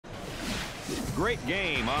great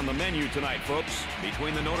game on the menu tonight, folks,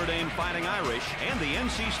 between the Notre Dame Fighting Irish and the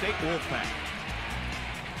NC State Wolfpack.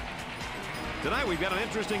 Tonight we've got an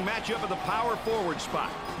interesting matchup at the power forward spot.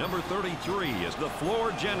 Number 33 is the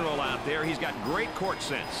floor general out there. He's got great court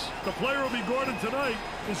sense. The player who'll be guarding tonight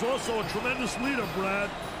is also a tremendous leader, Brad.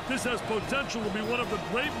 This has potential to be one of the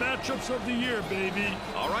great matchups of the year, baby.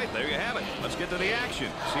 All right, there you have it. Let's get to the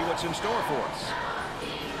action. See what's in store for us.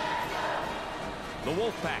 The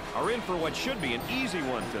Wolfpack are in for what should be an easy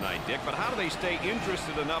one tonight, Dick, but how do they stay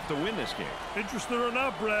interested enough to win this game? Interested or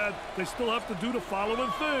not, Brad, they still have to do the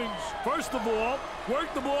following things. First of all,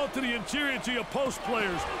 work the ball to the interior to your post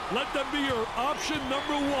players. Let them be your option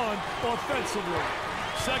number one offensively.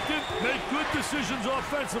 Second, make good decisions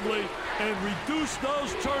offensively and reduce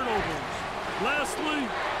those turnovers. Lastly,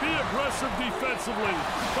 be aggressive defensively.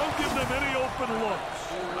 Don't give them any open looks.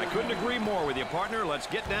 I couldn't agree more with you, partner. Let's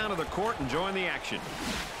get down to the court and join the action.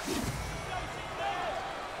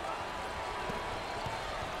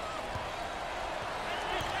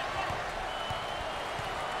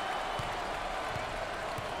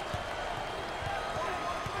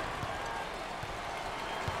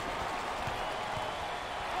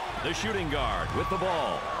 The shooting guard with the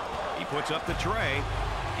ball. He puts up the tray.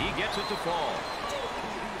 He gets it to fall.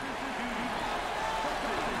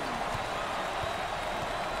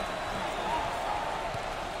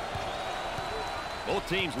 Both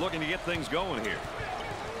teams looking to get things going here.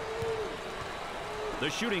 The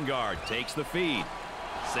shooting guard takes the feed.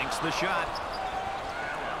 Sinks the shot.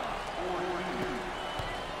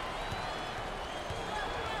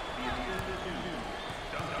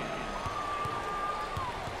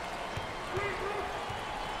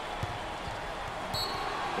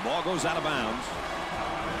 The ball goes out of bounds.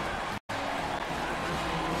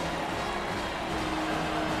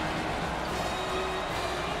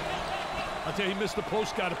 I'll tell you, he missed the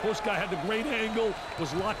post guy. The post guy had the great angle,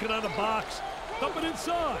 was locking on the box, dumping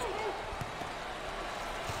inside.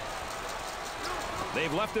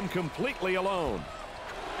 They've left him completely alone.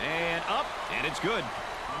 And up, and it's good.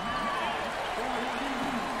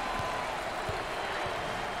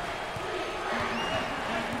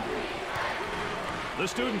 The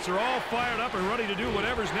students are all fired up and ready to do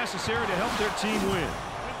whatever's necessary to help their team win.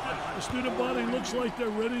 The student body looks like they're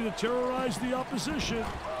ready to terrorize the opposition.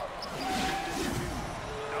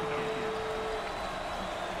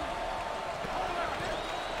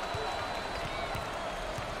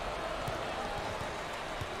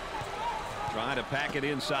 Trying to pack it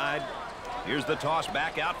inside. Here's the toss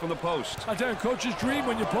back out from the post. I tell you, coach's dream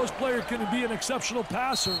when your post player can be an exceptional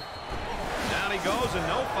passer. Down he goes, and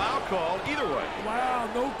no foul call either way. Wow,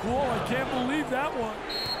 no call. I can't believe that one.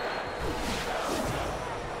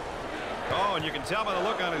 Oh, and you can tell by the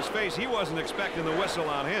look on his face, he wasn't expecting the whistle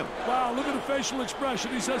on him. Wow, look at the facial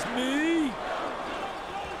expression. He says, me?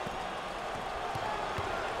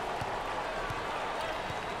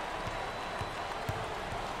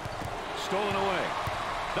 Stolen away.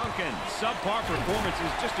 Duncan, subpar performance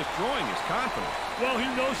is just destroying his confidence. Well, he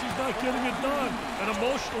knows he's not getting it done, and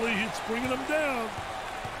emotionally, it's bringing him down.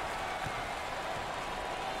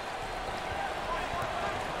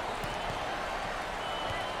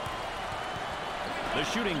 The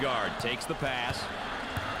shooting guard takes the pass.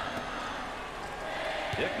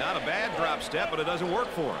 Dick, not a bad drop step, but it doesn't work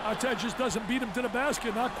for him. I tell you, just doesn't beat him to the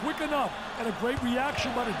basket, not quick enough. And a great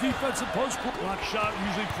reaction by the defensive post. Block shot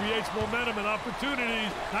usually creates momentum and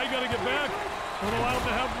opportunities. Now you got to get back. Don't allow him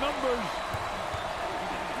to have numbers.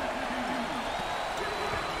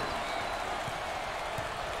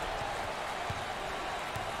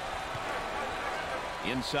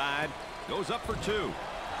 Inside, goes up for two.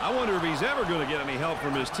 I wonder if he's ever going to get any help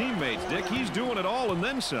from his teammates, Dick. He's doing it all and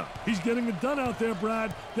then some. He's getting it done out there,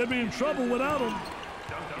 Brad. They'd be in trouble without him.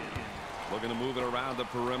 Looking to move it around the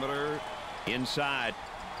perimeter. Inside.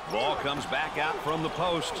 Ball comes back out from the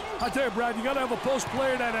post. I tell you, Brad, you got to have a post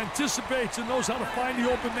player that anticipates and knows how to find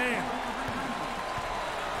the open man.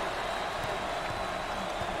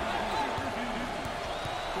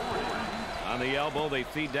 On the elbow, they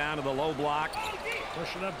feed down to the low block.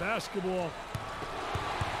 Pushing that basketball.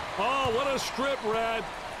 Oh, what a strip, Brad.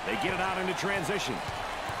 They get it out into transition.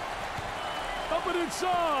 Up and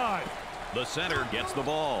inside. The center gets the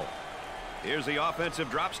ball. Here's the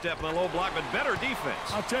offensive drop step on the low block, but better defense.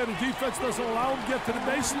 I'll tell you, the defense doesn't allow him to get to the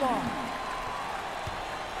baseline.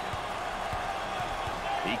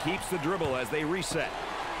 He keeps the dribble as they reset.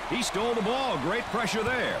 He stole the ball. Great pressure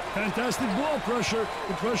there. Fantastic ball pressure.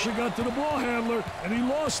 The pressure got to the ball handler, and he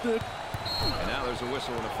lost it. And now there's a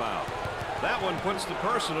whistle and a foul. That one puts the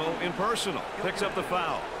personal in personal. Picks up the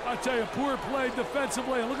foul. I tell you, poor play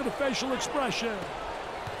defensively. And look at the facial expression.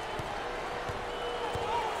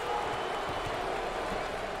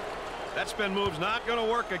 That spin move's not going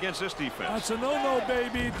to work against this defense. That's a no-no,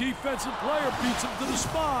 baby. Defensive player beats him to the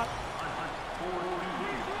spot.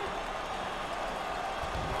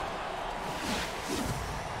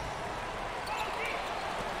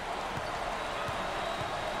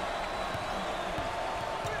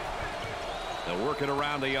 They'll work it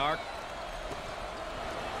around the arc.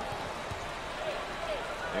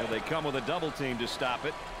 There they come with a double team to stop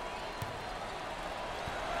it.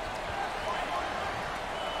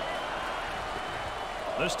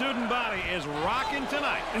 The student body is rocking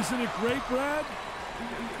tonight. Isn't it great, Brad?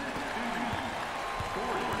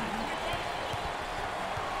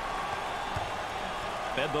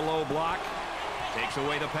 Fed the low block. Takes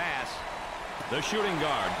away the pass. The shooting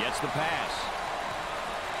guard gets the pass.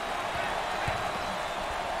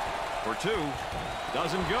 For two.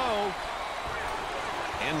 Doesn't go.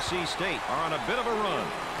 NC State are on a bit of a run.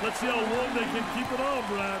 Let's see how long they can keep it on,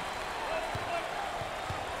 Brad.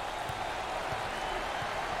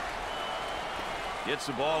 Gets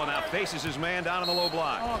the ball and now faces his man down in the low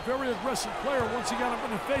block. Oh, very aggressive player once he got up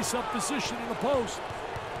in the face-up position in the post.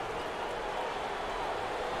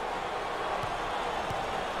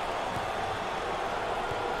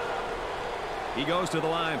 He goes to the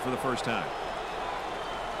line for the first time.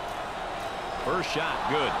 First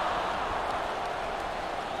shot, good.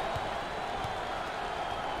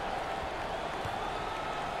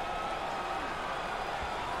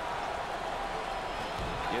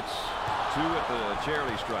 Gets two at the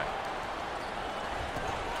charity stripe.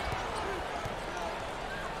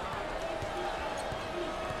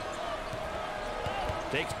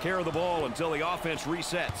 Takes care of the ball until the offense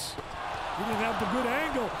resets. He didn't have the good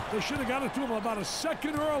angle. They should have got it to him about a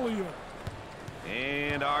second earlier.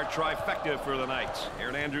 And our trifecta for the night.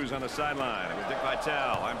 Aaron Andrews on the sideline. With Dick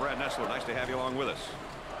Vitale, I'm Brad Nessler. Nice to have you along with us.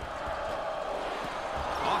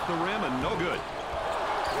 Off the rim and no good.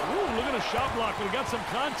 Ooh, look at a shot block. We got some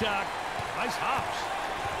contact. Nice hops.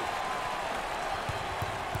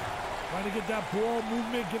 Trying to get that ball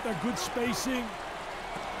movement, get that good spacing.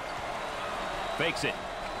 Fakes it.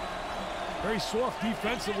 Very soft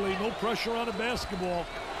defensively. No pressure on the basketball.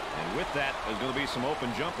 And with that, there's going to be some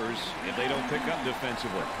open jumpers if they don't pick up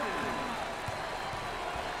defensively.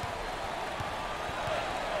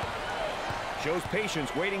 Shows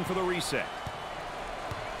patience waiting for the reset.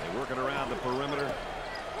 They work it around the perimeter.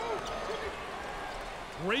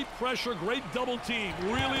 Great pressure, great double team.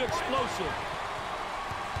 Really explosive.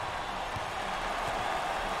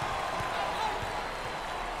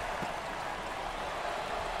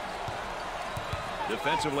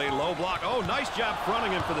 Defensively, low block. Oh, nice job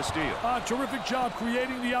fronting him for the steal. Terrific job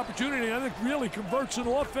creating the opportunity. I think really converts an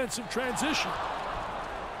offensive transition.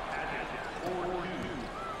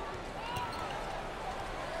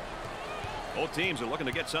 Both teams are looking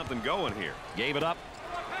to get something going here. Gave it up.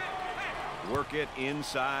 Work it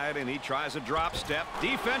inside, and he tries a drop step.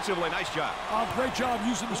 Defensively, nice job. Great job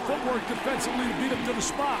using his footwork defensively to beat him to the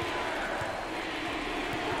spot.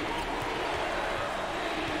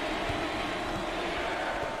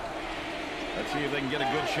 Let's see if they can get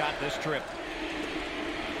a good shot this trip.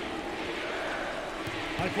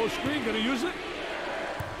 High post screen, going to use it.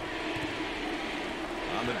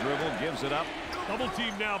 On the dribble, gives it up. Double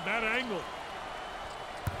team now, bad angle.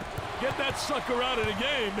 Get that sucker out of the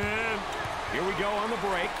game, man. Here we go on the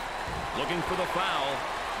break. Looking for the foul.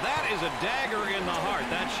 That is a dagger in the heart,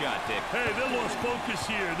 that shot, Dick. Hey, they lost focus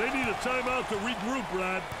here. They need a timeout to regroup,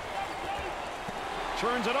 Brad.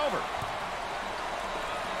 Turns it over.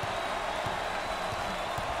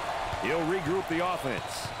 He'll regroup the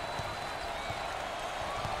offense.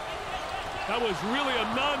 That was really a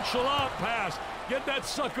nonchalant pass. Get that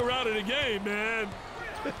sucker out of the game, man.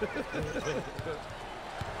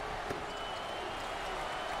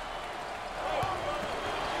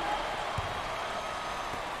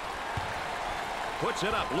 Puts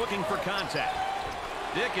it up, looking for contact.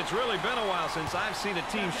 Dick, it's really been a while since I've seen a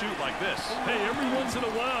team shoot like this. Hey, every once in a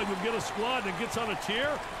while you'll get a squad that gets on a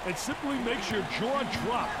tear and simply makes your jaw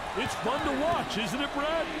drop. It's fun to watch, isn't it,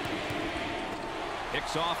 Brad?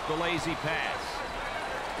 Picks off the lazy pass.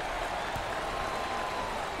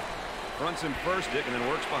 Fronts him first, Dick, and then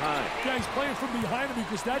works behind. Yeah, he's playing from behind him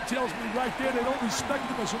because that tells me right there they don't respect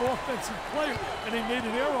him as an offensive player. And they made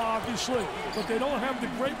an error, obviously. But they don't have the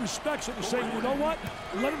great respect, so they're saying, you know what?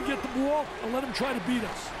 Let him get the ball and let him try to beat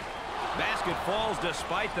us. Basket falls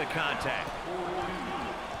despite the contact.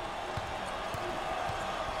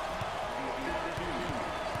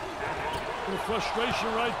 A little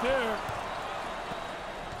frustration right there.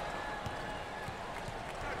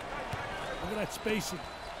 Look at that spacing.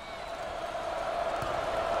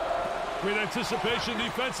 Great anticipation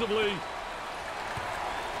defensively.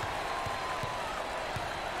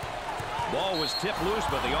 Ball was tipped loose,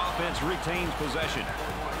 but the offense retains possession.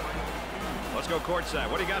 Let's go courtside.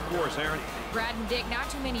 What do you got for us, Aaron? Brad and Dick, not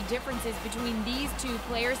too many differences between these two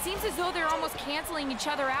players. Seems as though they're almost canceling each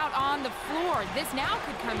other out on the floor. This now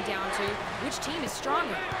could come down to which team is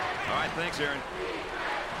stronger. All right, thanks, Aaron.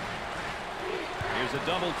 Here's a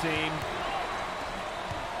double team.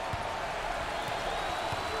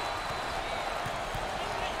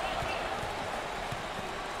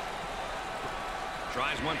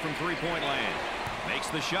 Tries one from three-point land. Makes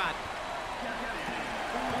the shot.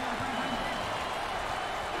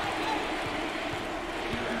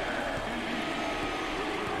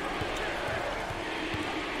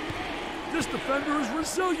 This defender is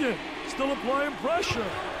resilient. Still applying pressure.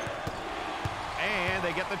 And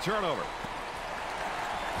they get the turnover.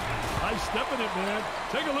 Nice step in it, man.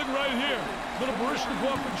 Take a look right here. Little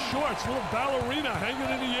Barishnikov in shorts. Little ballerina hanging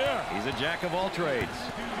in the air. He's a jack of all trades.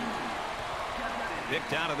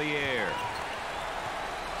 Picked out of the air.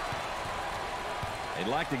 They'd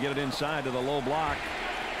like to get it inside to the low block.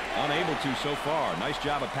 Unable to so far. Nice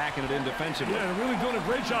job of packing it in defensively. Yeah, they're really doing a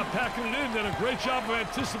great job packing it in. Did a great job of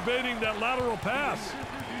anticipating that lateral pass.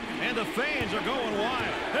 And the fans are going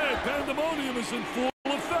wild. Hey, pandemonium is in full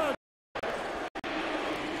effect.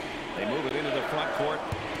 They move it into the front court.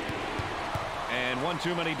 And one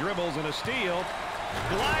too many dribbles and a steal.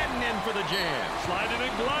 Gliding in for the jam. Sliding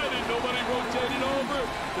and gliding. Nobody rotating over.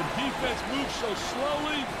 The defense moves so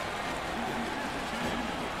slowly.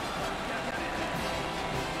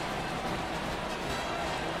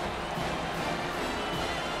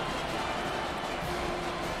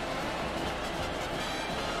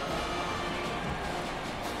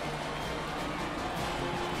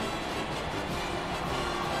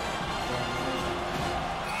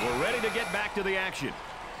 We're ready to get back to the action.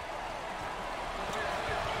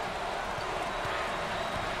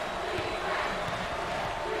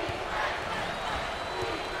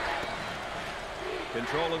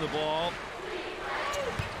 Controlling the ball.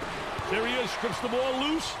 There he is, strips the ball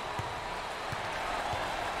loose.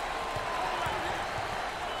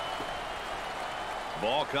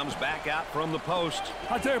 Ball comes back out from the post.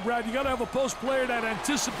 I tell you, Brad, you got to have a post player that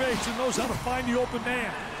anticipates and knows how to find the open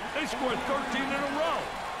man. They scored 13 in a row.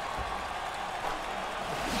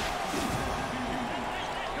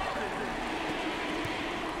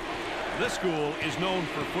 This school is known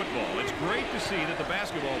for football. It's great to see that the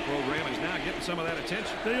basketball program is now getting some of that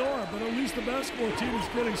attention. They are, but at least the basketball team is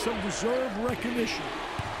getting some deserved recognition.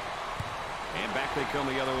 And back they come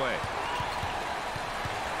the other way.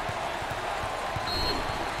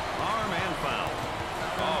 Arm and foul.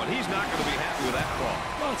 Oh, and he's not going to be happy with that call.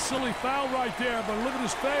 Well, it's silly foul right there, but look at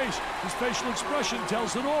his face. His facial expression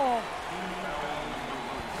tells it all.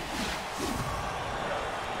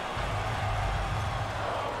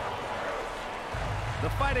 The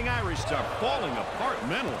Fighting Irish are falling apart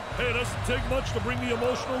mentally. Hey, it doesn't take much to bring the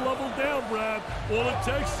emotional level down, Brad. All it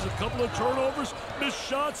takes is a couple of turnovers, missed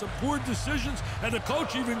shots, and poor decisions, and the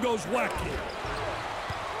coach even goes wacky.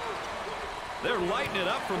 They're lighting it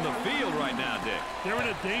up from the field right now, Dick. They're in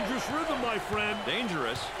a dangerous rhythm, my friend.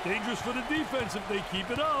 Dangerous. Dangerous for the defense if they keep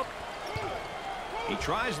it up. He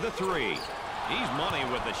tries the three. He's money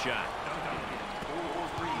with the shot.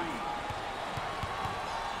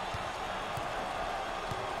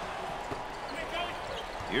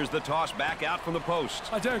 Here's the toss back out from the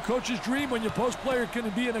post. I tell you, coach's dream when your post player can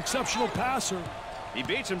be an exceptional passer. He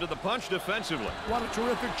beats him to the punch defensively. What a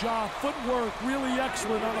terrific job. Footwork really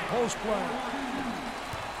excellent on a post play.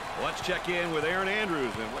 Let's check in with Erin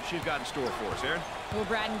Andrews and what she's got in store for us. Erin? Well,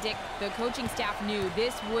 Brad and Dick, the coaching staff knew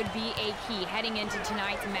this would be a key heading into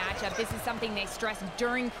tonight's matchup. This is something they stressed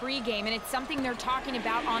during pregame, and it's something they're talking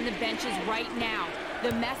about on the benches right now.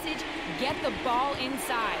 The message, get the ball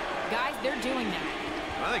inside. Guys, they're doing that.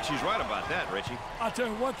 I think she's right about that, Richie. I'll tell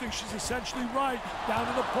you one thing, she's essentially right. Down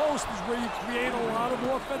in the post is where you create a lot of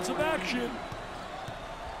offensive action.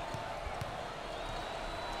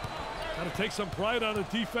 Got to take some pride on the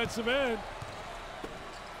defensive end.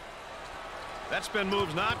 That spin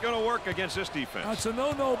move's not going to work against this defense. That's a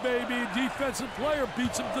no-no, baby. Defensive player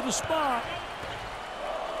beats him to the spot.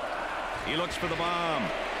 He looks for the bomb.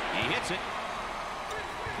 He hits it.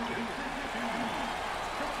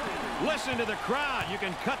 Listen to the crowd. You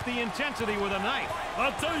can cut the intensity with a knife.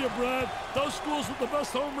 I'll tell you, Brad, those schools with the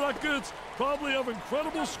best home records probably have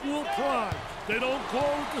incredible school pride. They don't call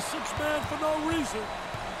it the sixth man for no reason.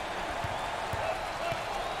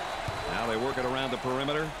 Now they work it around the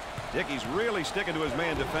perimeter. Dickey's really sticking to his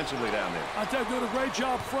man defensively down there. I tell you, doing a great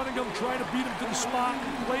job fronting him, trying to beat him to the spot,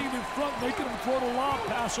 laying in front, making him throw the lob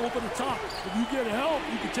pass over the top. If you get help,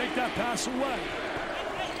 you can take that pass away.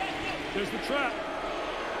 There's the trap.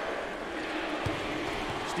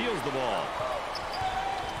 steals the ball.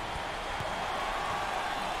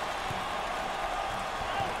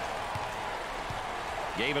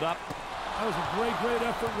 Gave it up. That was a great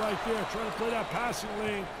effort right there. Trying to play that passing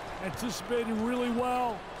lane. Anticipated really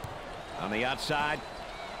well. On the outside.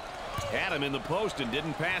 Had him in the post and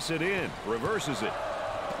didn't pass it in. Reverses it.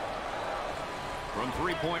 From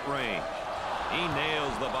three-point range. He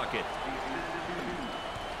nails the bucket.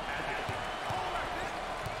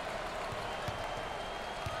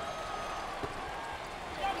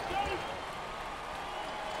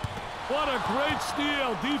 What a great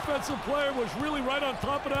steal. Defensive player was really right on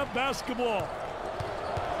top of that basketball.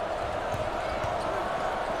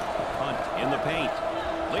 Hunt in the paint.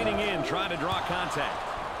 Leaning in, trying to draw contact.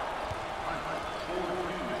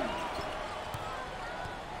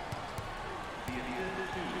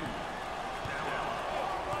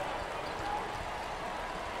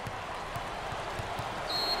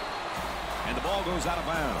 And the ball goes out of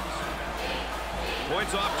bounds.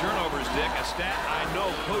 Points off turnovers, Dick. A stat I know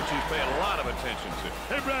coaches pay a lot of attention to.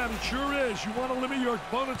 Hey, Brad, it sure is. You want to limit your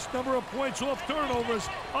opponent's number of points off turnovers.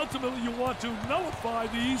 Ultimately, you want to nullify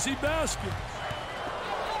the easy baskets.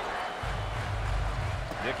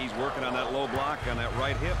 Dickey's working on that low block on that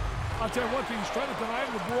right hip. I'll tell you one thing, he's trying to deny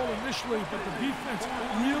him the ball initially, but the defense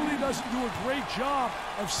really doesn't do a great job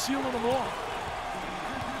of sealing him off.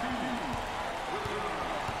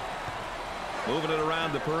 Moving it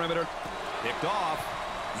around the perimeter. Picked off.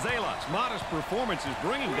 Zayla's modest performance is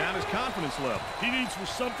bringing down his confidence level. He needs for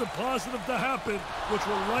something positive to happen, which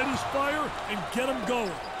will light his fire and get him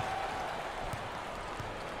going.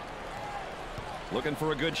 Looking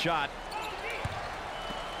for a good shot.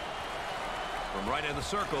 From right in the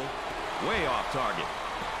circle. Way off target.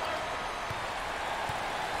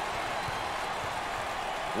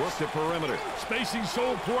 Work the perimeter. Spacing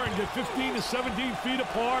so important. Get 15 to 17 feet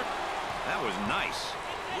apart. That was nice.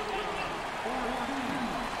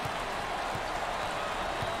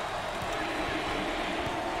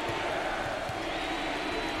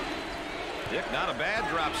 Dick, not a bad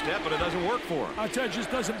drop step, but it doesn't work for him. I tell you, it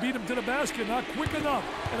just doesn't beat him to the basket. Not quick enough.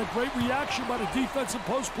 And a great reaction by the defensive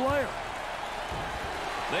post player.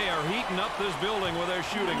 They are heating up this building with their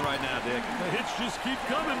shooting right now, Dick. The hits just keep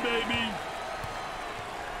coming, baby.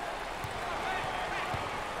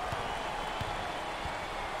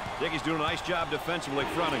 Dickey's doing a nice job defensively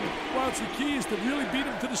fronting him. Well, it's the key is to really beat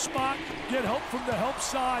him to the spot, get help from the help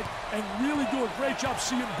side, and really do a great job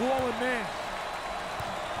seeing ball and man.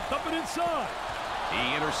 Dump it inside.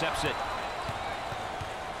 He intercepts it.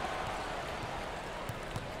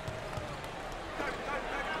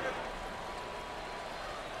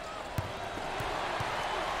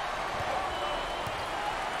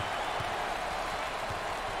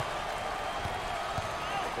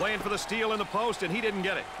 Playing for the steal in the post, and he didn't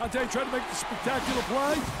get it. I'll tell you, he tried to make the spectacular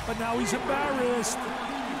play, but now he's embarrassed.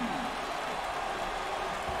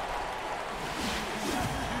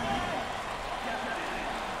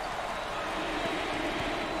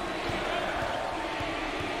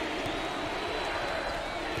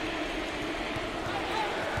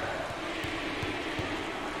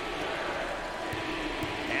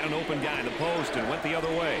 Had an open guy in the post and went the other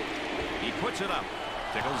way. He puts it up.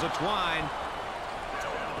 Tickles a twine.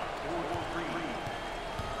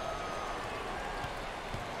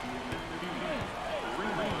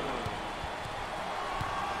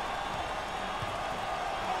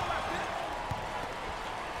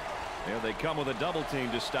 There they come with a double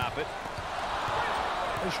team to stop it.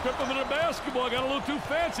 They strip him in a basketball. Got a little too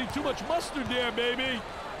fancy. Too much mustard there, baby.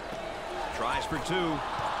 Tries for two.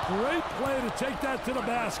 Great play to take that to the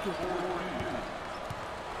basket.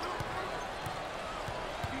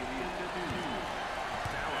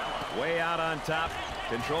 Way out on top.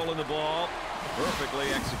 Controlling the ball. Perfectly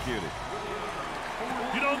executed.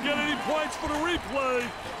 You don't get any points for the replay,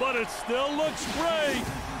 but it still looks great.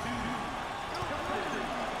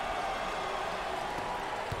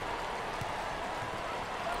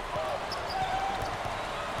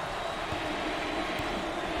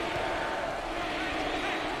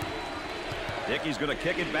 Dickey's going to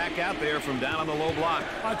kick it back out there from down on the low block.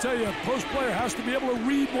 I tell you, a post player has to be able to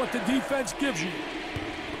read what the defense gives you.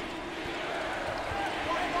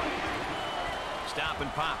 Stop and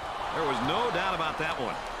pop. There was no doubt about that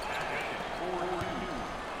one.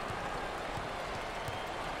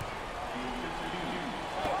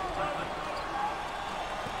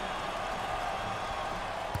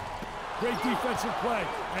 Great defensive play.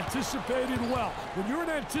 Anticipated well. When you're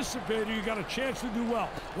an anticipator, you got a chance to do well.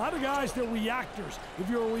 A lot of guys, they're reactors. If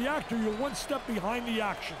you're a reactor, you're one step behind the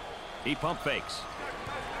action. He pump fakes.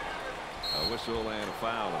 A whistle and a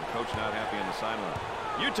foul, and coach not happy on the sideline.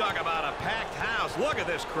 You talk about a packed house. Look at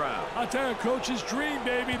this crowd. I tell you, coach's dream,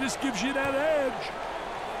 baby. This gives you that edge.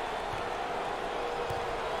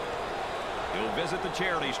 He'll visit the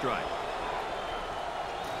charity stripe.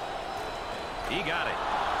 He got it.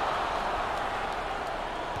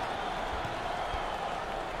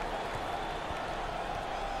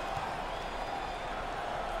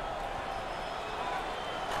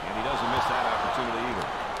 And he doesn't miss that opportunity either.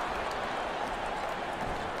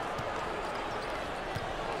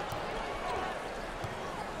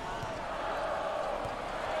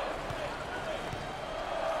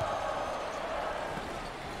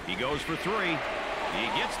 He goes for three. He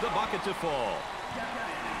gets the bucket to fall.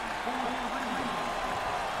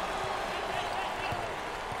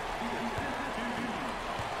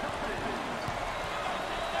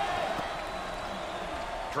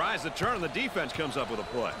 Tries the turn, and the defense comes up with a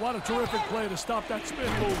play. What a terrific play to stop that spin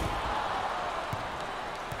move.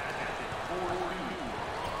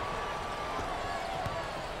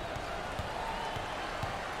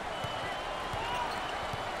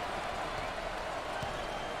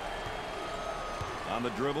 On the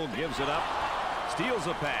dribble, gives it up, steals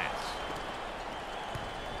a pass.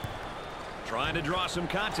 Trying to draw some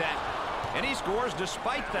contact, and he scores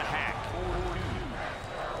despite the hack.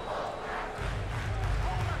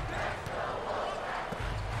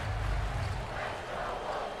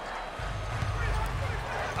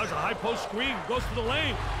 That's a high post screen, goes to the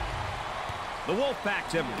lane. The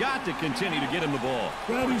Wolfpacks have got to continue to get him the ball.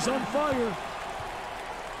 Brownie's on fire.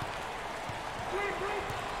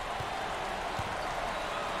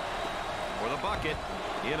 For the bucket,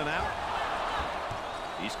 in and out.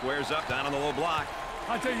 He squares up down on the low block.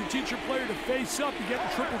 I tell you, teach your player to face up. You get in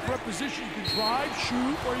triple threat position. You can drive,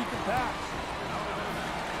 shoot, or you can pass.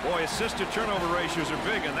 Boy, assist-to-turnover ratios are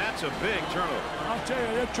big, and that's a big turnover. I'll tell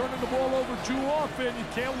you, they're turning the ball over too often. You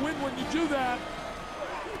can't win when you do that.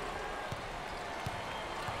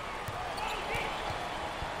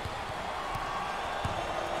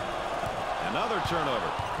 Another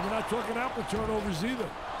turnover. And we're not talking apple turnovers either.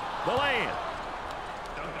 The lay-in.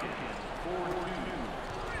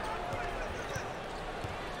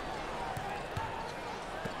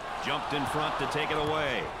 Jumped in front to take it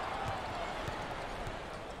away.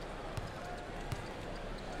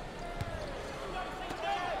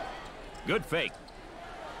 Good fake.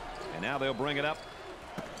 And now they'll bring it up.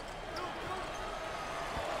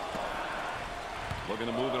 Looking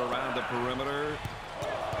to move it around the perimeter.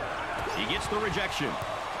 He gets the rejection.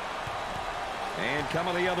 And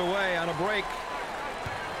coming the other way on a break.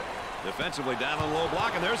 Defensively down on the low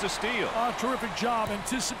block, and there's a steal. Terrific job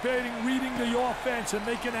anticipating, reading the offense, and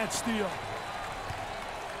making that steal.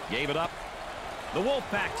 Gave it up. The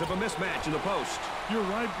Wolfpacks have a mismatch in the post. You're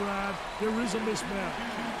right, Brad. There is a mismatch.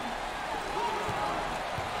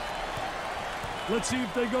 Let's see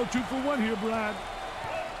if they go 2 for 1 here, Brad.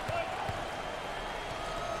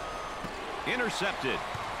 Intercepted.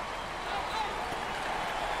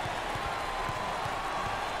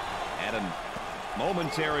 Had a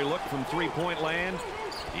momentary look from three-point land.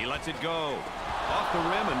 He lets it go. Off the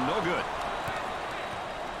rim and no good.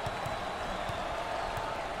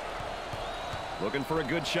 Looking for a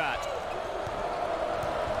good shot.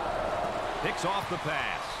 Picks off the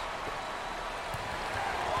pass.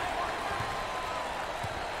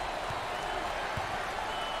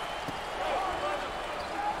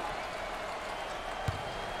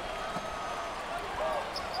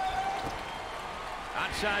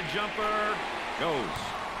 Outside jumper goes.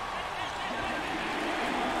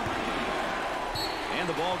 And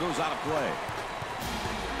the ball goes out of play.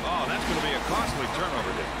 Oh, that's going to be a costly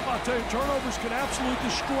turnover. I'll tell you, turnovers can absolutely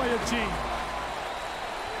destroy a team.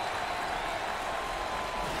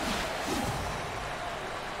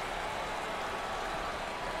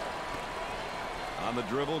 On the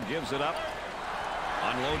dribble, gives it up.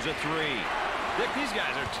 Unloads a three. Dick, these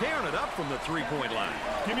guys are tearing it up from the three-point line.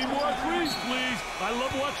 Give me more threes, please. I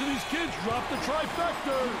love watching these kids drop the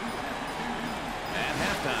trifecta. At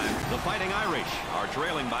halftime, the Fighting Irish are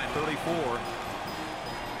trailing by 34.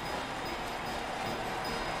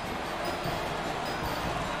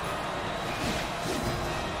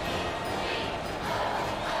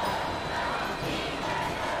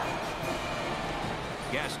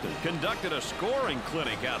 Gaston conducted a scoring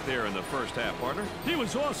clinic out there in the first half, partner. He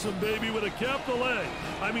was awesome, baby, with a capital A.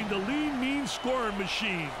 I mean, the lean, mean scoring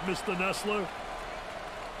machine, Mr. Nestler.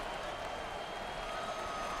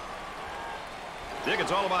 Dick,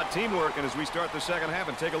 it's all about teamwork, and as we start the second half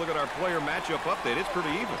and take a look at our player matchup update, it's pretty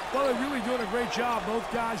even. Well, they're really doing a great job.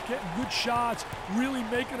 Both guys getting good shots, really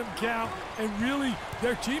making them count, and really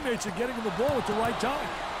their teammates are getting them the ball at the right time.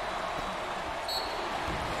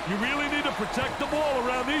 You really need to protect the ball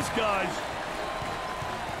around these guys.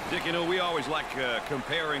 Dick, you know, we always like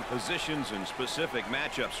comparing positions and specific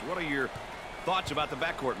matchups. What are your thoughts about the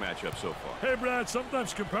backcourt matchup so far? Hey, Brad,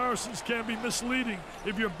 sometimes comparisons can be misleading.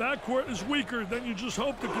 If your backcourt is weaker, then you just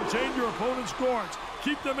hope to contain your opponent's guards.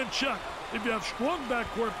 Keep them in check. If you have strong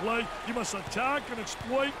backcourt play, you must attack and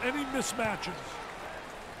exploit any mismatches.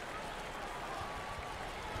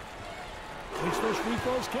 Makes those free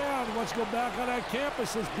throws count. Let's go back on that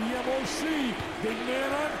campus as BMOC. Big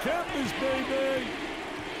man on campus, baby.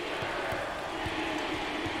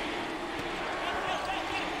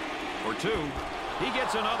 For two. He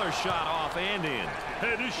gets another shot off and in.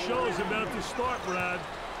 Hey, this show is about to start, Brad.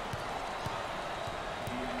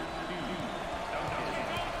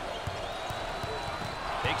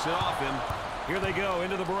 Takes it off him. Here they go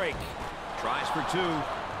into the break. Tries for two.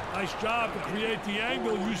 Nice job to create the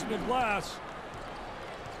angle using the glass.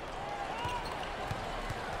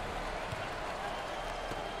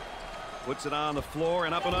 Puts it on the floor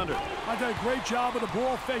and up and under. I did a great job of the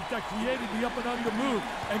ball fake that created the up and under move.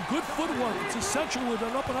 And good footwork. It's essential with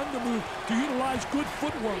an up and under move to utilize good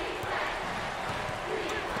footwork.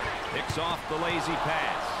 Picks off the lazy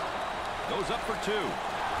pass. Goes up for two.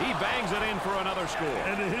 He bangs it in for another score.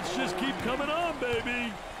 And the hits just keep coming on,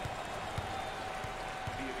 baby.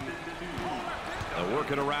 They're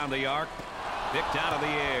working around the arc. Picked out of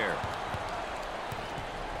the air.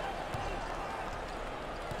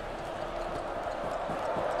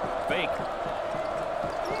 Fake.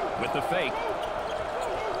 With the fake.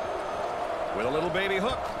 With a little baby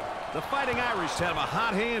hook. The Fighting Irish have a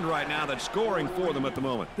hot hand right now that's scoring for them at the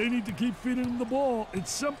moment. They need to keep feeding him the ball. It's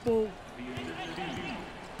simple.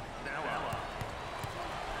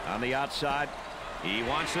 On the outside. He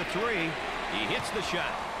wants a three. He hits the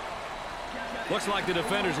shot. Looks like the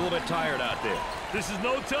defender's a little bit tired out there. This is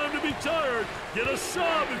no time to be tired. Get a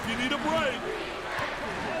sub if you need a break.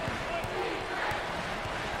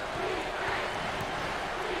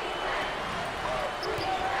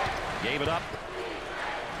 Gave it up.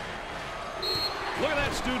 Look at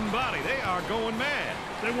that student body. They are going mad.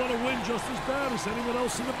 They want to win just as bad as anyone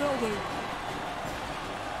else in the building.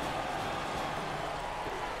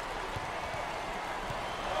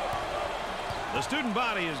 The student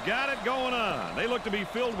body has got it going on. They look to be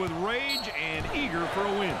filled with rage and eager for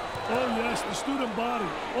a win. Oh, yes, the student body.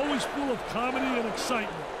 Always full of comedy and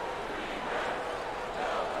excitement.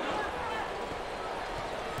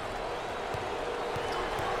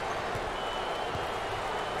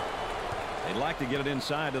 They'd like to get it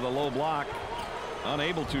inside to the low block.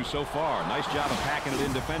 Unable to so far. Nice job of packing it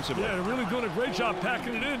in defensively. Yeah, they're really doing a great job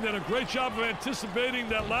packing it in. Did a great job of anticipating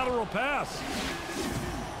that lateral pass.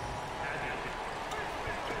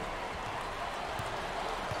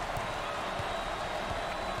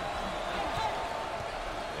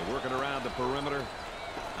 They're working around the perimeter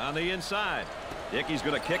on the inside. Dickey's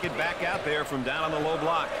going to kick it back out there from down on the low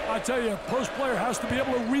block. I tell you, a post player has to be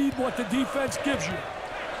able to read what the defense gives you.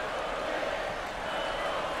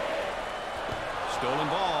 Stolen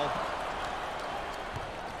ball.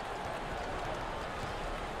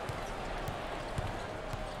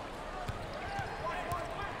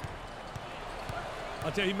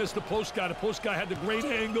 I'll tell you, he missed the post guy. The post guy had the great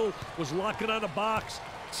angle, was locking on the box.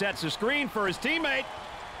 Sets a screen for his teammate.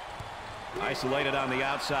 Isolated on the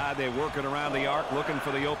outside. They're working around the arc, looking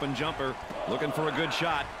for the open jumper, looking for a good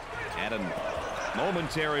shot. And a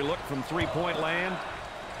momentary look from three-point land.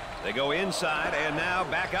 They go inside and now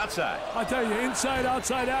back outside. I tell you,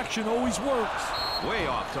 inside-outside action always works. Way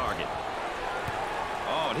off target.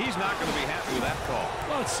 Oh, and he's not going to be happy with that call.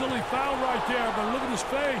 Well, it's a silly foul right there, but look at his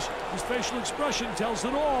face. His facial expression tells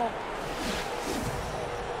it all.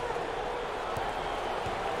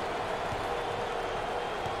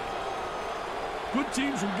 Good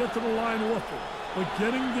teams will get to the line often, but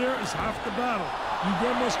getting there is half the battle. You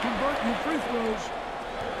then must convert your free throws.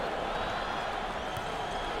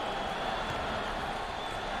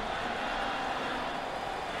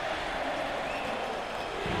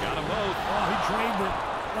 Got them both. Oh, he drained it.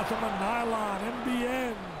 Left him a nylon,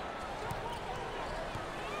 NBN.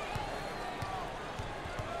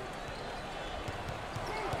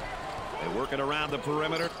 They're working around the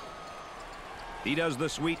perimeter. He does the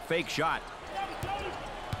sweet fake shot.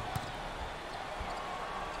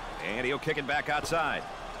 And he'll kick it back outside.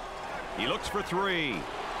 He looks for three.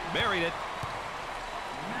 Buried it.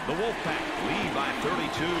 The Wolfpack lead by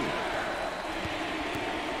 32.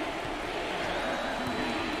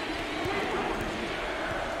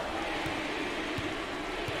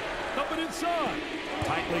 Up and inside.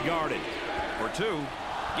 Tightly guarded. For two.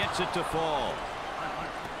 Gets it to fall.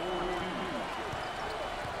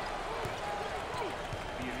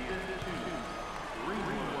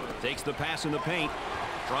 Takes the pass in the paint,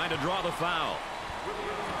 trying to draw the foul.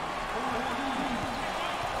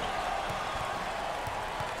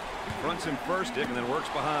 Fronts him first, Dick, and then works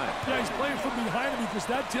behind. Yeah, he's playing from behind him because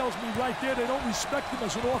that tells me right there they don't respect him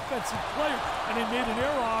as an offensive player. And they made an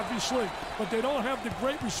error, obviously, but they don't have the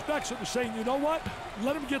great respect. So they're saying, you know what?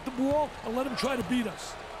 Let him get the ball and let him try to beat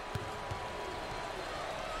us.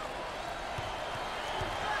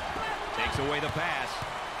 Takes away the pass.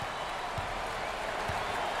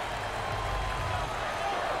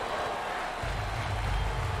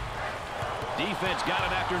 Defense got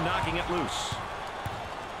it after knocking it loose.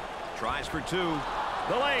 Tries for two.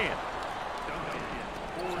 The lay-in.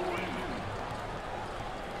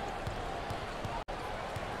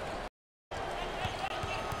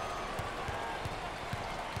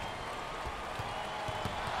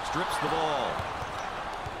 Strips the ball.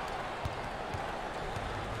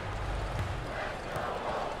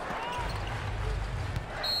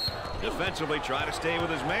 Defensively, try to stay with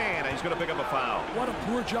his man, and he's going to pick up a foul. What a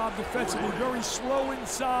poor job defensively. Very slow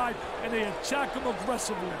inside, and they attack him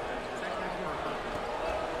aggressively.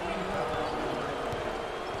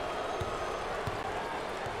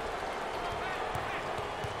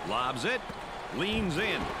 Lobs it, leans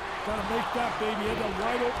in. Got to make that, baby. Had a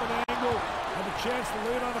wide open angle. Have a chance to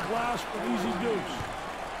lay it on the glass for an easy deuce.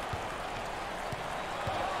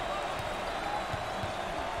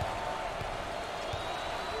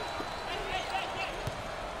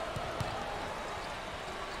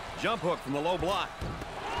 Jump hook from the low block.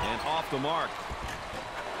 And off the mark.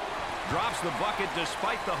 Drops the bucket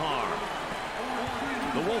despite the harm.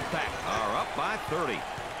 The Wolfpack are up by 30.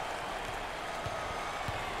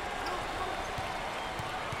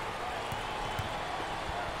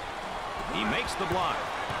 He makes the block.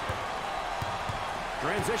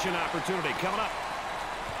 Transition opportunity coming up.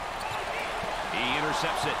 He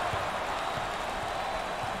intercepts it.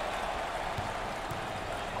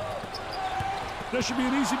 There should be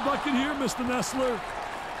an easy bucket here, Mr. Nessler.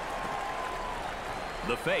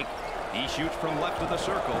 The fake. He shoots from left of the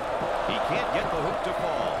circle. He can't get the hook to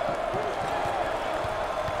fall.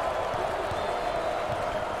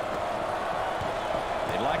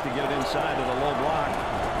 They'd like to get it inside to the low block.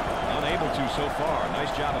 Unable to so far.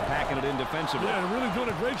 Nice job of packing it in defensively. Yeah, they're really doing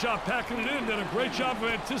a great job packing it in. Did a great job of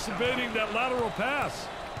anticipating that lateral pass.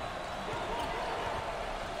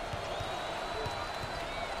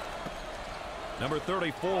 Number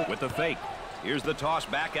 34 with the fake. Here's the toss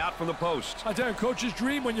back out from the post. I tell you, coach's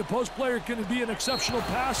dream when your post player can be an exceptional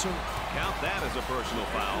passer. Count that as a personal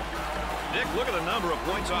foul. Dick, look at the number of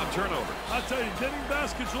points off turnovers. I tell you, getting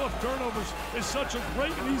baskets off turnovers is such a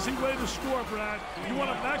great and easy way to score, Brad. You want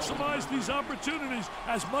to maximize these opportunities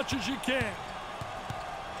as much as you can.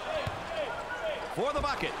 For the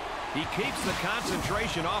bucket. He keeps the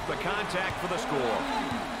concentration off the contact for the score.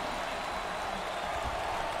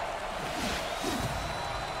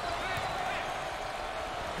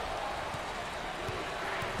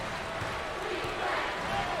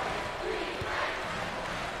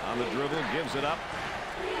 On the dribble, gives it up.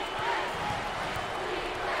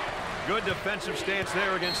 Good defensive stance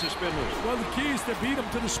there against the spin move. Well, the key is to beat him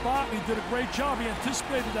to the spot, and he did a great job. He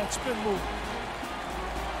anticipated that spin move.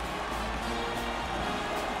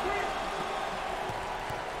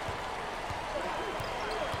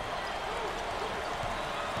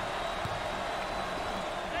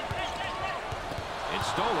 It's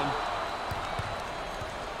stolen.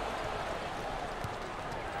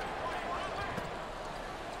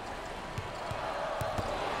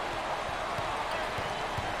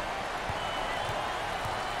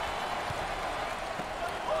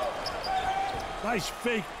 Nice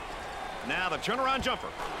fake. Now the turnaround jumper.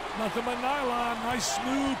 Nothing but nylon. Nice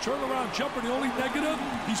smooth turnaround jumper. The only negative,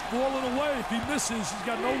 he's falling away. If he misses, he's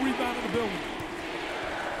got no rebound in the building.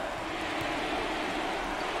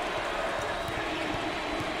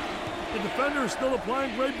 The defender is still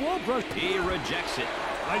applying great ball pressure. He rejects it.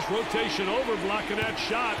 Nice rotation over, blocking that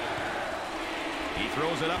shot. He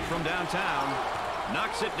throws it up from downtown.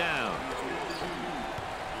 Knocks it down.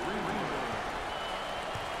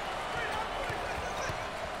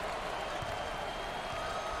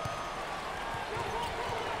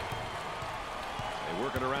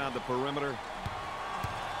 Working around the perimeter.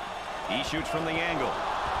 He shoots from the angle.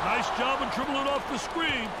 Nice job of dribbling off the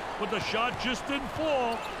screen, but the shot just didn't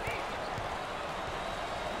fall.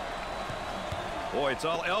 Boy, it's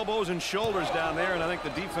all elbows and shoulders down there, and I think the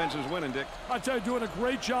defense is winning, Dick. I tell you, doing a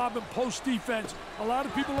great job in post defense. A lot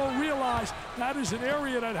of people don't realize that is an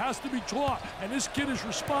area that has to be taught, and this kid has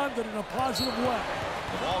responded in a positive way.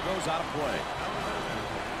 The ball goes out of play.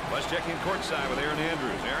 Let's check in courtside with Aaron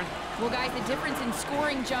Andrews. Aaron? Well, guys, the difference in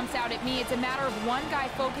scoring jumps out at me. It's a matter of one guy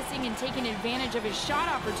focusing and taking advantage of his shot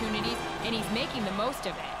opportunities, and he's making the most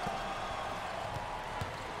of it.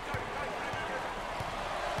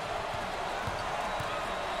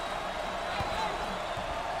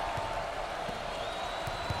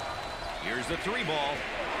 Here's the three ball.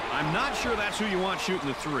 I'm not sure that's who you want shooting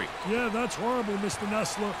the three. Yeah, that's horrible, Mr.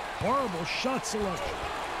 Nessler. Horrible shot selection.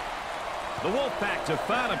 The Wolfpack to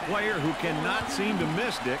find a player who cannot seem to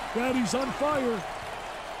miss, Dick. Daddy's on fire.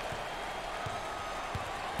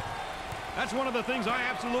 That's one of the things I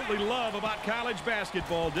absolutely love about college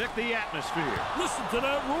basketball, Dick, the atmosphere. Listen to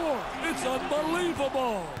that roar. It's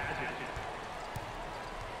unbelievable.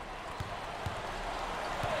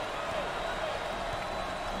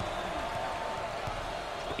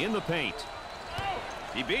 In the paint.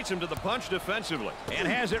 He beats him to the punch defensively and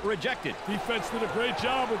has it rejected. Defense did a great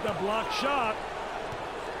job with that block shot.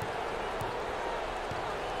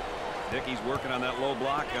 Dick, he's working on that low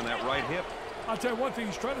block on that right hip. I'll tell you one thing,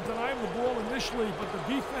 he's trying to deny him the ball initially, but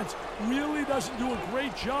the defense really doesn't do a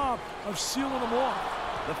great job of sealing him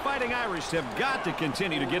off. The Fighting Irish have got to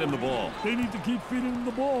continue to get him the ball. They need to keep feeding him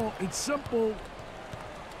the ball. It's simple.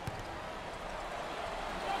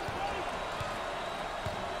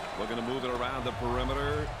 Looking to move it around the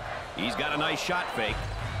perimeter. He's got a nice shot fake.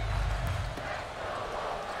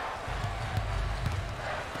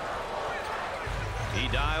 He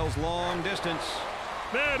dials long distance.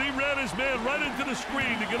 Man, he ran his man right into the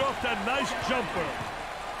screen to get off that nice jumper.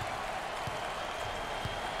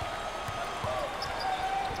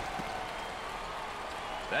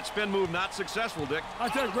 That spin move not successful, Dick. I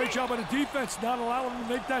tell you, great job on the defense, not allowing him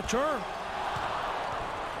to make that turn.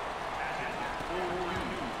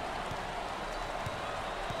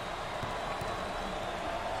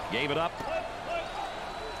 Gave it up.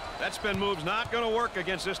 That spin move's not going to work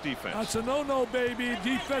against this defense. That's a no-no, baby.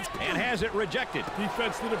 Defense. And has it rejected.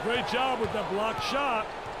 Defense did a great job with that block shot.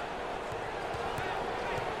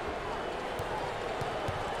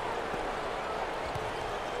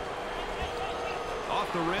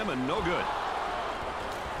 Off the rim and no good.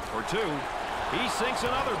 For two. He sinks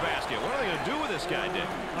another basket. What are they going to do with this guy, Dick?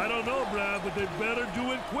 I don't know, Brad, but they better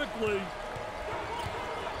do it quickly.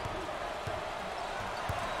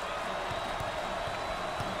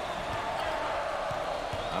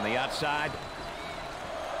 On the outside.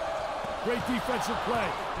 Great defensive play.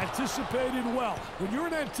 Anticipated well. When you're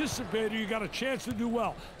an anticipator, you got a chance to do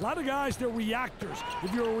well. A lot of guys, they're reactors.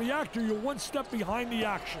 If you're a reactor, you're one step behind the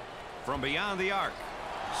action. From beyond the arc.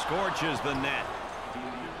 Scorches the net.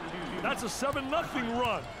 That's a 7-0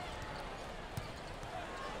 run.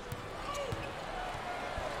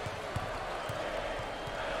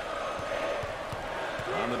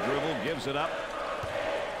 On the dribble, gives it up.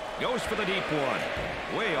 Goes for the deep one.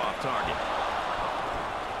 Way off target.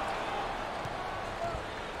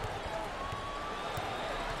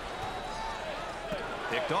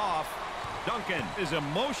 Picked off. Duncan is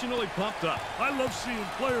emotionally pumped up. I love seeing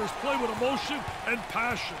players play with emotion and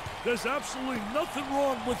passion. There's absolutely nothing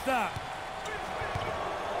wrong with that.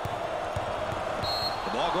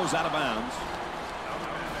 The ball goes out of bounds.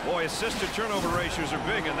 Boy, assist-to-turnover ratios are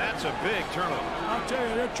big, and that's a big turnover. I'll tell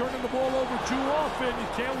you, they're turning the ball over too often. You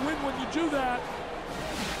can't win when you do that.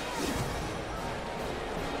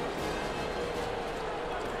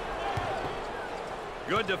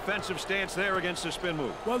 Good defensive stance there against the spin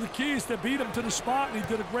move. Well, the key is to beat him to the spot, and he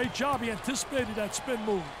did a great job. He anticipated that spin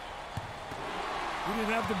move. He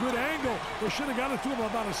didn't have the good angle. They should have got it to him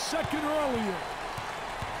about a second earlier.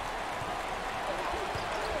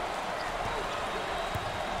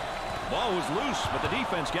 Ball was loose, but the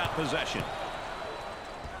defense got possession.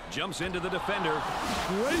 Jumps into the defender.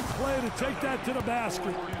 Great play to take that to the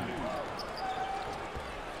basket.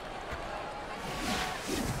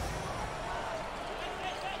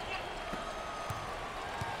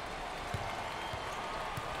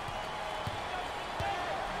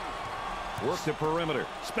 Work the perimeter.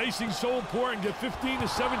 Spacing so important. Get 15 to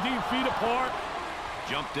 17 feet apart.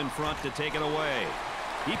 Jumped in front to take it away.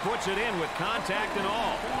 He puts it in with contact and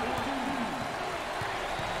all.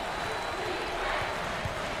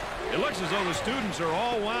 It looks as though the students are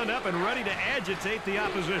all wound up and ready to agitate the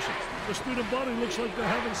opposition. The student body looks like they're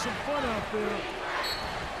having some fun out there.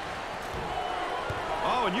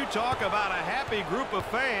 Oh, and you talk about a happy group of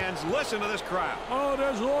fans. Listen to this crowd. Oh,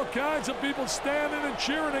 there's all kinds of people standing and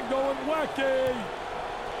cheering and going wacky.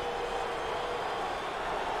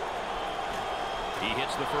 He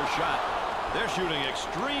hits the first shot. They're shooting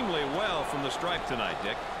extremely well from the stripe tonight,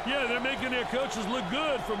 Dick. Yeah, they're making their coaches look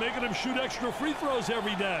good for making them shoot extra free throws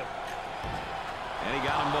every day. And he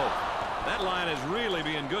got them both. That line is really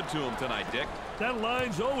being good to him tonight, Dick. That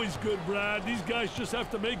line's always good, Brad. These guys just have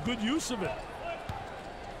to make good use of it.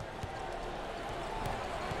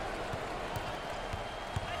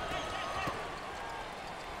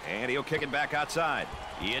 And he'll kick it back outside.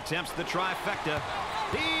 He attempts the trifecta.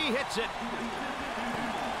 He hits it.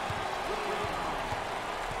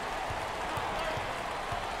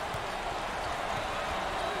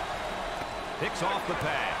 Picks off the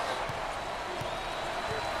pass.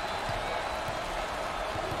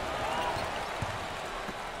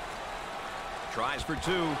 Tries for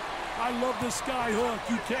two. I love this sky hook.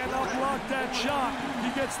 You cannot block that shot.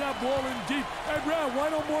 He gets that ball in deep. Hey, Brad, why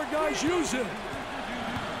don't more guys use it?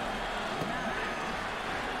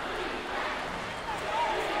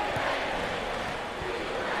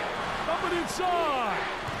 Up and inside.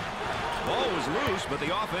 Ball was loose, but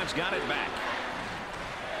the offense got it back.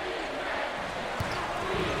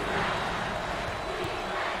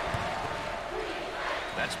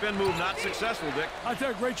 That spin move not successful, Dick. I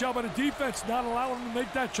think a great job by the defense not allowing him to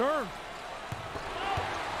make that turn.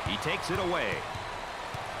 He takes it away.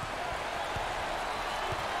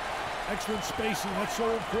 Excellent spacing. That's so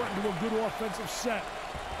important to a good offensive set.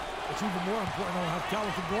 It's even more important to have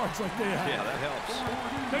talented guards like they have. Yeah, that helps.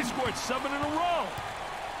 They scored 7 in a row.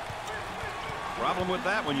 Problem with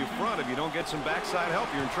that, when you front, if you don't get some backside help,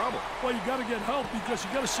 you're in trouble. Well, you got to get help because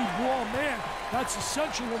you got to see ball man. That's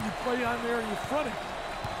essential when you play on there and you're fronting.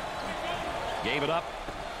 Gave it up.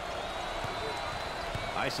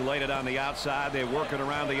 Isolated on the outside. They're working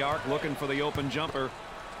around the arc, looking for the open jumper.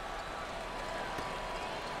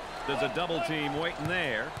 There's a double team waiting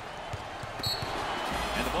there.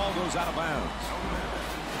 And the ball goes out of bounds.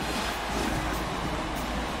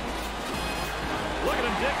 Look at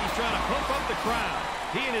him, Dick. He's trying to pump up the crowd.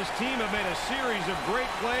 He and his team have made a series of great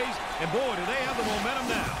plays, and boy, do they have the momentum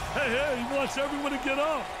now. Hey, he wants everyone to get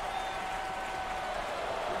up.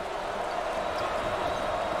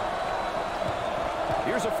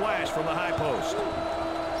 Here's a flash from the high post.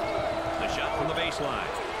 The shot from the baseline.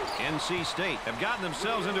 NC State have gotten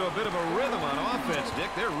themselves into a bit of a rhythm on offense, Dick.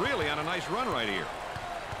 They're really on a nice run right here.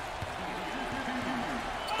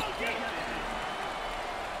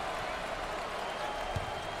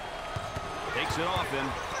 Takes it off him.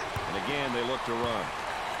 And again, they look to run.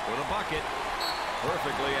 For the bucket.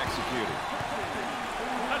 Perfectly executed.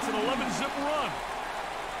 That's an 11-zip run.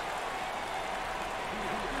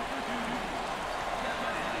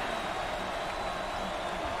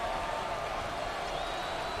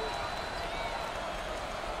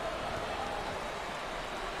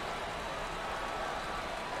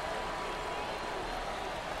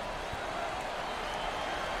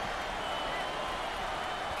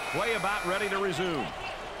 Play about ready to resume.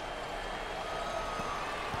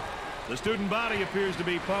 The student body appears to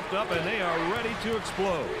be pumped up, and they are ready to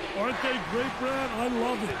explode. Aren't they great, Brad? I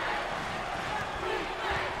love it.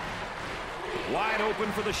 Wide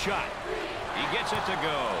open for the shot. He gets it to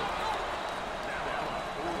go.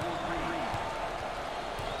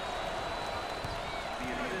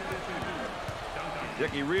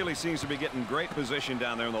 Dickey really seems to be getting great position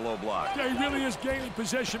down there in the low block. Yeah, he really is gaining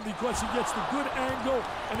possession because he gets the good angle,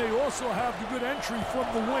 and they also have the good entry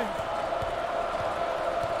from the wing.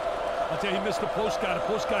 I'll tell you, he missed the post guy. The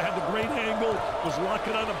post guy had the great angle, was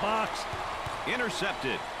locking on the box.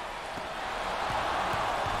 Intercepted.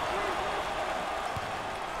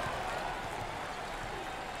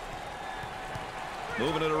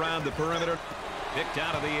 Moving it around the perimeter. Picked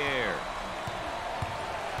out of the air.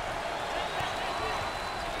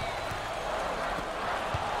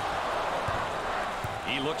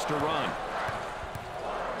 He looks to run.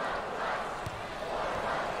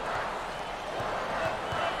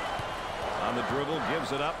 On the dribble,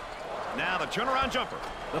 gives it up. Now the turnaround jumper.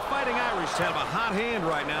 The Fighting Irish have a hot hand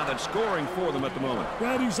right now that's scoring for them at the moment.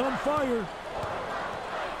 Brady's on fire.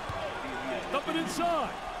 Up and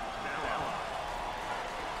inside.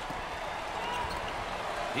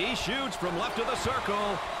 He shoots from left of the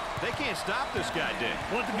circle. They can't stop this guy, Dick.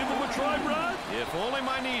 Want to give him a try, Brad? If only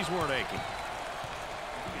my knees weren't aching.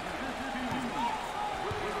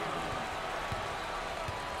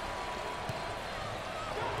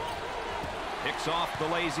 Picks off the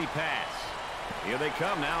lazy pass. Here they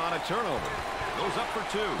come now on a turnover. Goes up for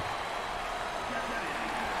two.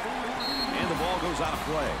 And the ball goes out of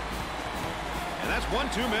play. And that's one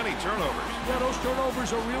too many turnovers. Yeah, those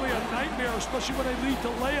turnovers are really a nightmare, especially when they lead to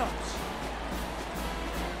layups.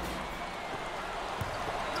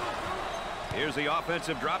 Here's the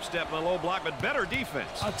offensive drop step in the low block, but better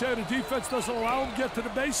defense. I'll tell you, the defense doesn't allow him to get to the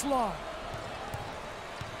baseline.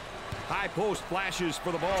 High post flashes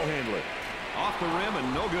for the ball handler. Off the rim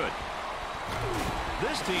and no good.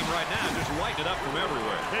 This team right now just lighting it up from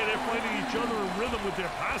everywhere. Hey, they're finding each other in rhythm with their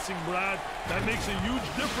passing, Brad. That makes a huge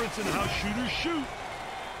difference in how shooters shoot.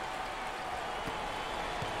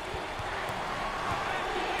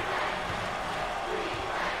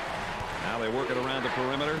 Now they work it around the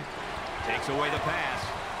perimeter. Takes away the pass.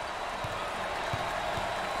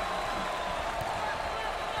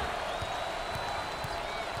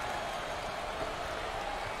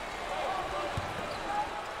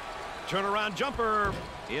 Turnaround jumper.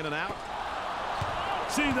 In and out.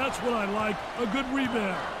 See, that's what I like. A good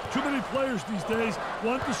rebound. Too many players these days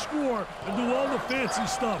want to score and do all the fancy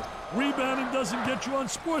stuff. Rebounding doesn't get you on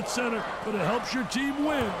SportsCenter, but it helps your team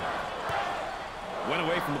win. Went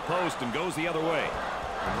away from the post and goes the other way.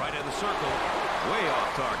 Right in the circle. Way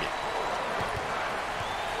off target.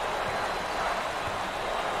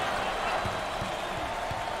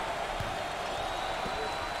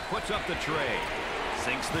 Puts up the tray.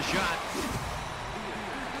 Sinks the shot.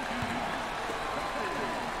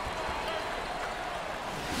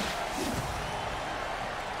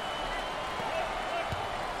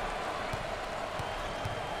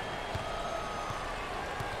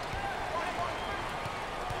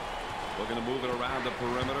 Looking to move it around the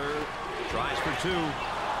perimeter. Tries for two.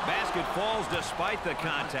 Basket falls despite the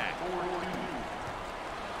contact.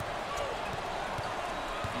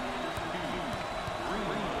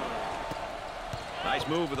 Nice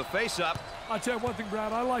move with a face-up. I'll tell you one thing,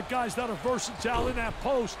 Brad. I like guys that are versatile in that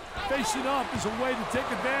post. Facing up is a way to take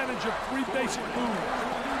advantage of three basic moves.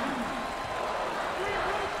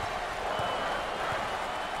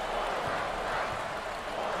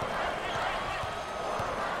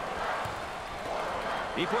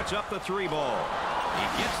 He puts up the three ball.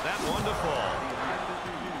 He gets that one to fall.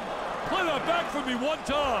 Play that back for me one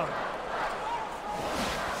time.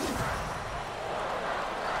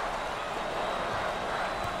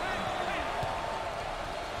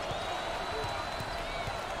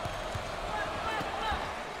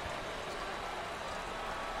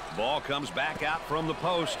 Ball comes back out from the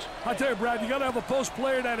post. I tell you, Brad, you got to have a post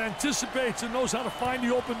player that anticipates and knows how to find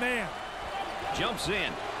the open man. Jumps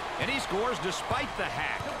in, and he scores despite the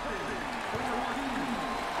hack.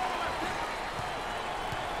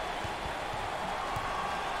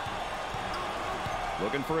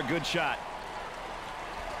 Looking for a good shot.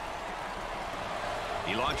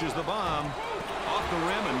 He launches the bomb. Off the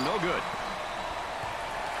rim and no good.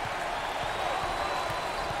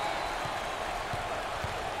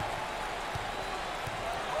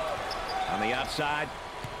 On the outside.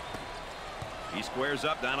 He squares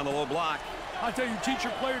up down on the low block. I tell you, teach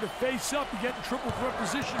your player to face up. You get in triple threat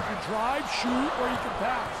position. You can drive, shoot, or you can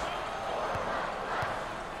pass.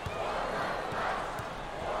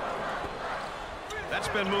 That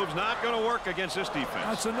spin move's not going to work against this defense.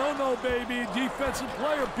 That's a no-no, baby. Defensive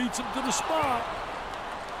player beats him to the spot.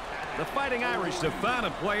 The Fighting Irish have found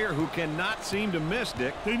a player who cannot seem to miss,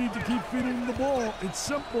 Dick. They need to keep feeding him the ball. It's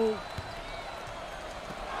simple.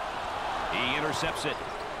 He intercepts it.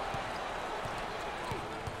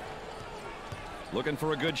 Looking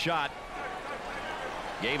for a good shot.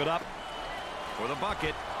 Gave it up for the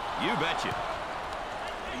bucket. You betcha.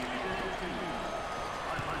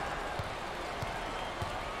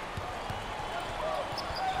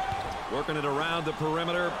 Working it around the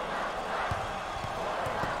perimeter.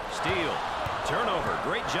 Steal. Turnover.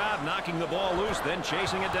 Great job knocking the ball loose, then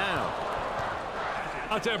chasing it down.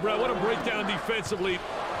 I'll tell you, Brad, what a breakdown defensively.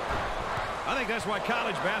 I think that's why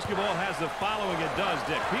college basketball has the following it does,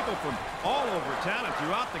 Dick. People from all over town and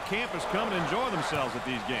throughout the campus come and enjoy themselves at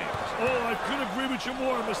these games. Oh, I couldn't agree with you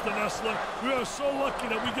more, Mr. Nessler. We are so lucky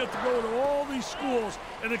that we get to go to all these schools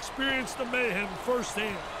and experience the mayhem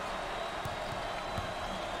firsthand.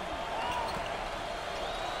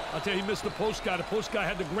 I'll tell you, he missed the post guy. The post guy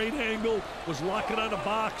had the great angle, was locking on the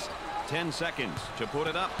box. 10 seconds to put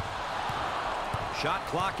it up. Shot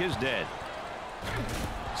clock is dead.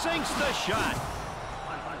 Sinks the shot.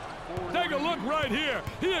 Take a look right here.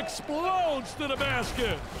 He explodes to the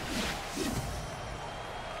basket.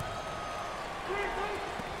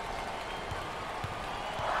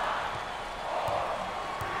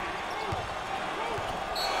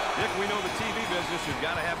 Dick, we know the TV business, you've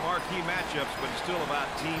got to have marquee matchups, but it's still about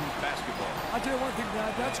team basketball. I'll tell you one thing,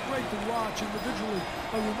 Dad, that's great to watch individually.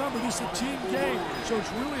 But remember, this is a team game, so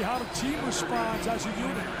it's really how the team responds as a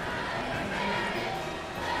unit.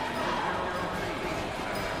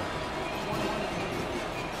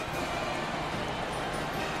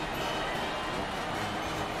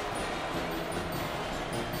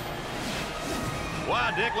 Wow,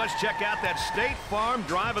 Dick, let's check out that State Farm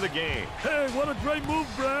drive of the game. Hey, what a great move,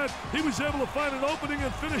 Brad. He was able to find an opening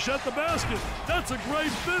and finish at the basket. That's a great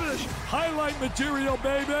finish. Highlight material,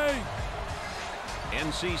 baby.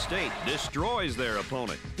 NC State destroys their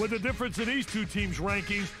opponent. With the difference in these two teams'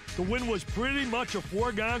 rankings, the win was pretty much a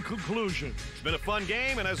foregone conclusion. It's been a fun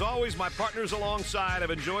game, and as always, my partners alongside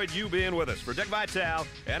have enjoyed you being with us. For Dick Vitale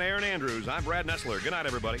and Aaron Andrews, I'm Brad Nessler. Good night,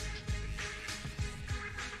 everybody.